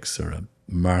CapEx or a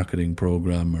marketing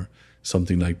program or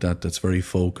something like that that's very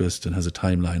focused and has a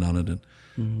timeline on it. And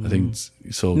I think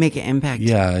so. Make an impact.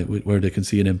 Yeah, where they can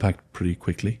see an impact pretty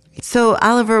quickly. So,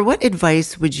 Oliver, what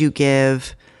advice would you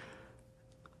give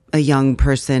a young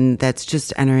person that's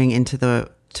just entering into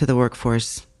the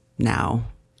workforce now?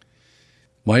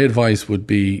 My advice would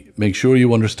be, make sure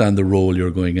you understand the role you're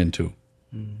going into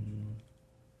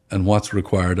and what's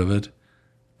required of it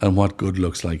and what good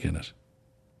looks like in it.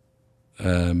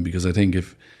 Because I think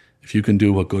if you can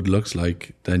do what good looks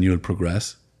like, then you'll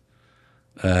progress.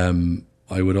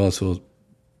 I would also,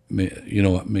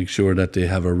 make sure that they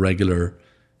have a regular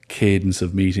cadence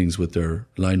of meetings with their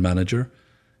line manager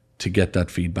to get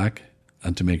that feedback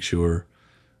and to make sure,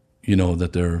 you know,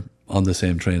 that they're on the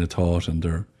same train of thought and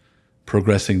they're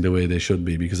progressing the way they should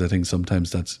be. Because I think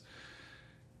sometimes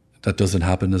that doesn't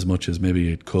happen as much as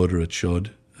maybe it could or it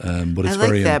should. But it's very important. I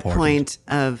like that point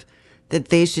of that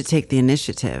they should take the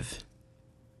initiative,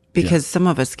 because some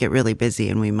of us get really busy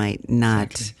and we might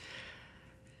not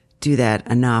do that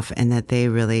enough, and that they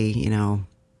really, you know,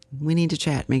 we need to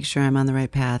chat, make sure I'm on the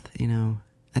right path. You know,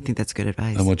 I think that's good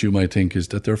advice. And what you might think is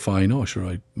that they're fine. Oh, sure,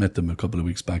 I met them a couple of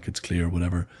weeks back. It's clear,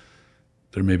 whatever.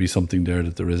 There may be something there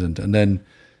that there isn't. And then,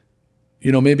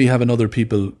 you know, maybe having other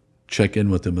people check in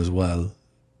with them as well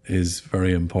is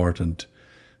very important,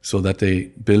 so that they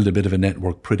build a bit of a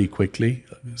network pretty quickly.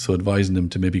 So advising them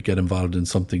to maybe get involved in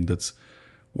something that's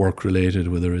work related,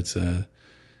 whether it's a,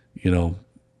 you know,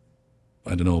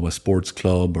 I don't know, a sports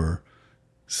club or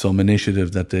some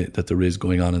initiative that there is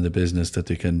going on in the business, that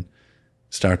they can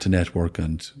start to network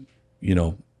and, you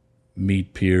know,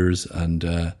 meet peers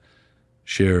and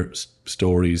share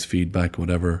stories, feedback,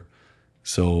 whatever.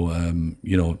 So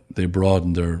you know, they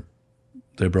broaden their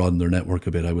network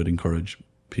a bit. I would encourage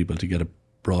people to get a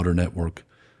broader network,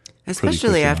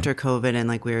 especially after COVID, and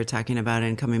like we were talking about,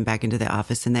 and coming back into the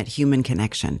office, and that human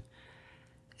connection,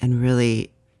 and really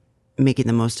making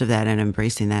the most of that and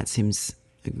embracing that seems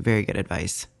like very good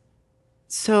advice.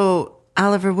 So,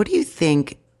 Oliver, what do you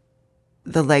think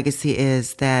the legacy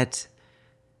is that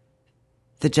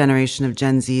the generation of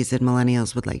Gen Zs and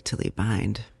millennials would like to leave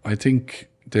behind? I think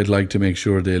they'd like to make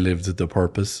sure they lived the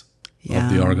purpose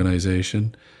of the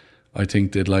organization. I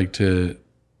think they'd like to,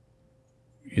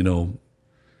 you know,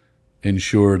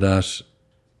 ensure that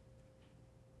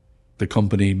the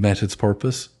company met its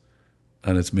purpose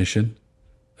and its mission.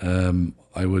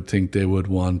 I would think they would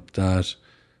want that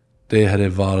they had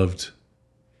evolved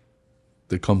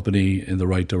the company in the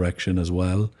right direction as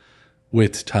well,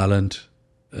 with talent,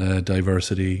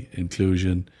 diversity,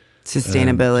 inclusion,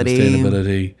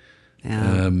 Sustainability.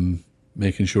 Yeah.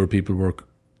 Making sure people were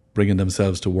bringing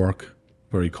themselves to work,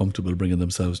 very comfortable bringing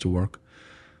themselves to work.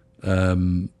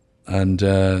 I'd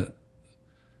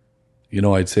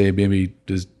say maybe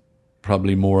there's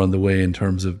probably more on the way in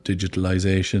terms of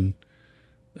digitalization,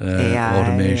 AI,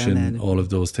 automation, all of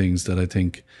those things that I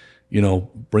think,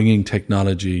 bringing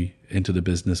technology into the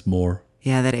business more.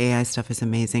 Yeah, that AI stuff is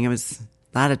amazing. It was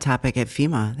a lot of topic at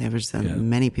FEMA. There was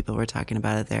many people were talking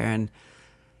about it there.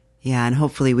 And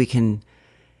hopefully we can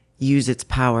use its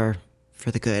power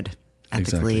for the good ethically.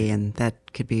 Exactly. And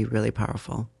that could be really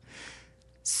powerful.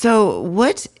 So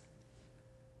what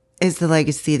is the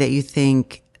legacy that you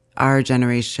think our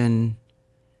generation,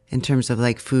 in terms of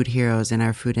like food heroes in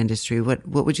our food industry, what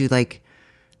would you like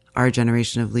our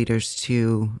generation of leaders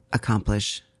to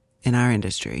accomplish in our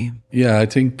industry? Yeah, I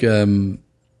think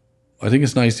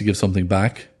it's nice to give something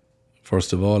back.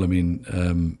 First of all, I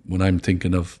mean, when I'm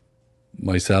thinking of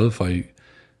myself,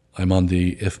 I'm on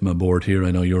the IFMA board here.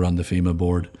 I know you're on the FEMA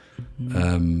board.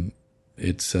 Mm-hmm.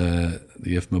 It's the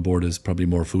IFMA board is probably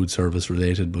more food service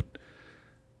related, but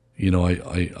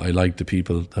I like the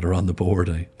people that are on the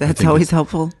board. That's always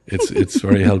helpful. It's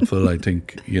very helpful. I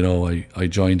think, I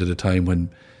joined at a time when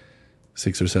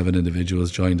 6 or 7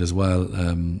 individuals joined as well.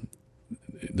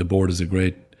 The board is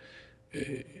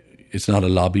it's not a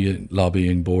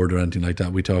lobbying board or anything like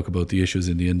that. We talk about the issues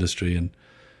in the industry and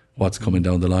what's coming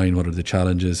down the line, what are the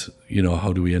challenges,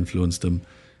 how do we influence them.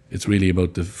 It's really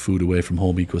about the food away from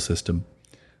home ecosystem.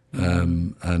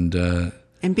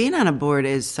 And being on a board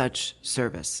is such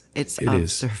service. It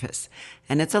is service.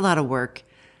 And it's a lot of work.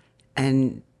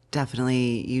 And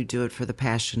definitely you do it for the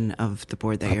passion of the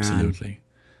board that you're on. Absolutely.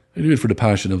 You do it for the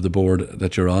passion of the board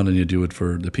that you're on, and you do it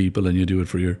for the people, and you do it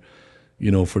for your,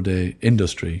 for the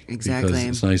industry. Exactly. Because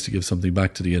it's nice to give something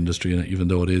back to the industry. And even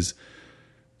though it is,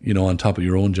 on top of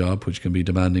your own job, which can be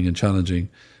demanding and challenging,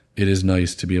 it is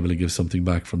nice to be able to give something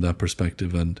back from that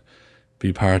perspective and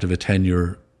be part of a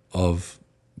tenure of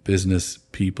business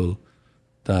people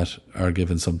that are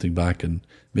giving something back and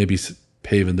maybe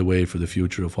paving the way for the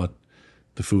future of what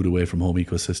the food away from home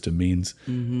ecosystem means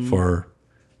for,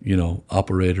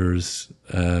 operators,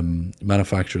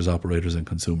 manufacturers, operators, and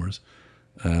consumers.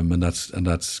 And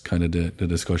that's kind of the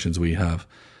discussions we have.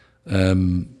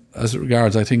 As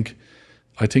regards, I think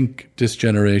this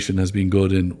generation has been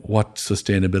good in what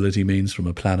sustainability means from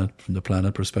the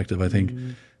planet perspective. I think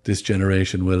this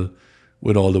generation will,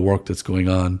 with all the work that's going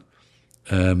on,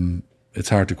 it's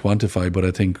hard to quantify, but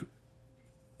I think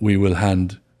we will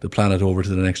hand the planet over to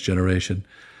the next generation,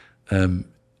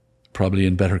 probably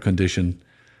in better condition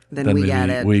than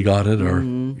we got it, or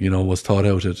was thought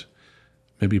out at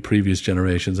maybe previous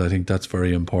generations. I think that's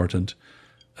very important.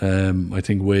 I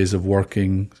think ways of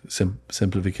working,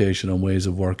 simplification on ways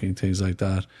of working, things like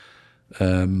that.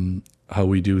 How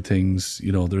we do things,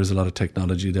 there is a lot of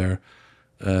technology there.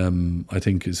 I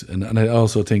think and I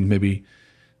also think maybe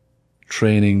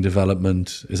training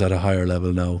development is at a higher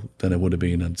level now than it would have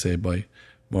been, and say by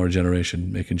more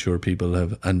generation, making sure people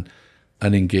have an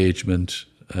engagement,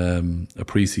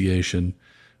 appreciation,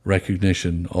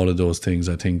 recognition, all of those things.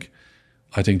 I think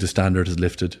the standard has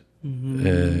lifted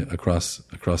across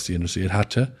the industry. It had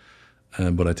to,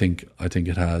 but I think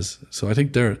it has. So I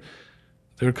think they're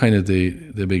kind of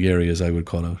the big areas I would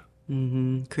call out.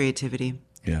 Creativity.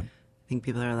 Yeah. I think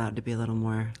people are allowed to be a little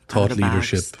more thought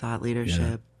leadership. Thought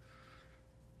leadership.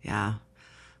 Yeah.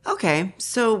 Okay.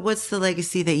 So what's the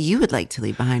legacy that you would like to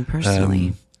leave behind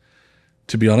personally?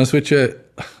 To be honest with you,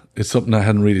 it's something I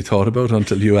hadn't really thought about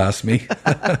until you asked me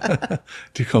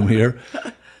to come here.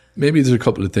 Maybe there's a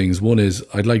couple of things. One is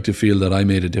I'd like to feel that I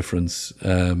made a difference,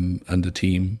 and the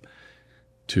team,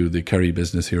 to the Kerry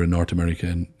business here in North America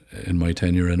in my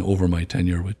tenure and over my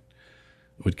tenure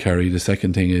with Kerry. The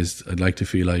second thing is I'd like to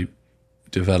feel I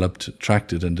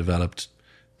attracted and developed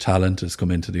talent that's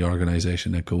come into the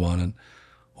organisation that go on and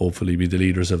hopefully be the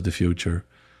leaders of the future.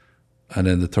 And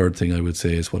then the third thing I would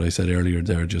say is what I said earlier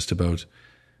there, just about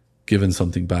giving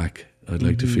something back. I'd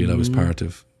like to feel I was part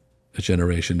of a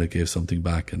generation that gave something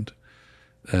back, and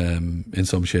in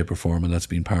some shape or form, and that's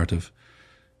been part of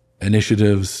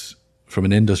initiatives from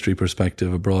an industry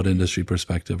perspective, a broad industry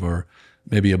perspective, or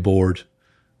maybe a board,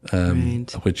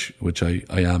 which I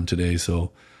am today.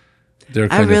 So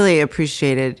I really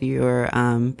appreciated your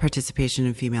participation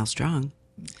in Female Strong,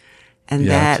 and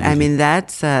absolutely. I mean,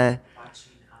 that's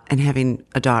And having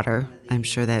a daughter, I'm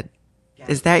sure that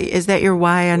is that your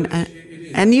why?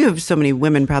 And you have so many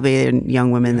women, probably, and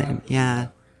young women.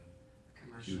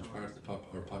 Huge part of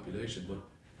our population, but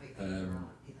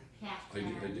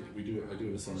we do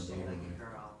have a son and daughter.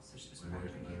 My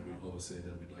wife and I, we always say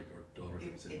that we'd like our daughter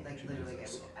to say what she does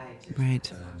as son,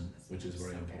 Right. which is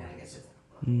very important.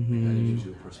 And it gives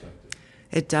you a perspective.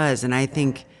 It does, and I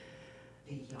think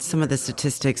some of the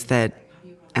statistics that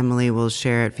Emily will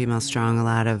share at Female Strong, a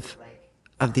lot of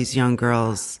these young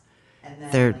girls,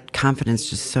 their confidence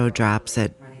just so drops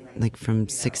at like from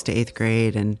 6th to 8th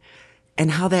grade, and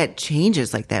how that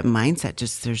changes, like that mindset.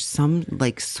 Just there's some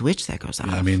like switch that goes off.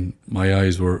 I mean, my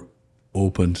eyes were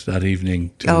opened that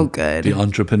evening to good. the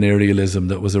entrepreneurialism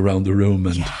that was around the room,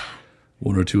 and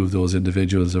one or two of those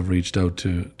individuals have reached out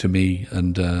to me,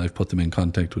 and I've put them in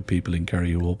contact with people in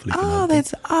Kerry who hopefully can help them.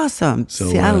 That's awesome. So,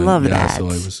 See, I love that. So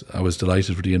I was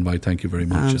delighted for the invite. Thank you very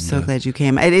much. I'm so glad you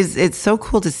came. It's so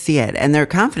cool to see it, and their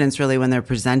confidence really when they're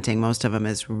presenting, most of them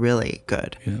is really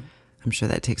good. Yeah. I'm sure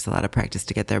that takes a lot of practice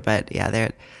to get there, but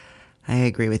I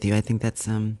agree with you. I think that's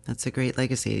a great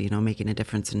legacy, making a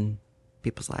difference in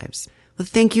people's lives. Well,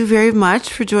 thank you very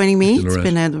much for joining me. It's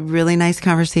been a really nice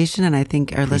conversation, and I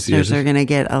think our listeners are going to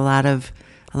get a lot of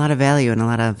value and a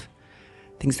lot of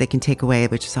things they can take away,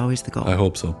 which is always the goal. I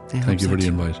hope so. Thank you for the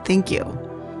invite. Thank you.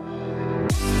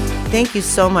 Thank you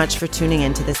so much for tuning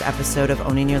in to this episode of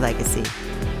Owning Your Legacy.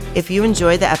 If you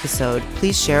enjoyed the episode,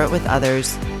 please share it with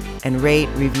others and rate,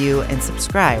 review, and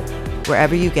subscribe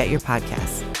wherever you get your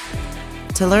podcasts.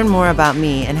 To learn more about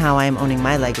me and how I am owning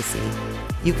my legacy,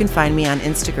 you can find me on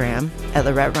Instagram at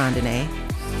Lorette Rondenet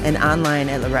and online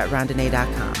at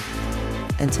LoretteRondenet.com.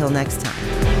 Until next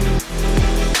time.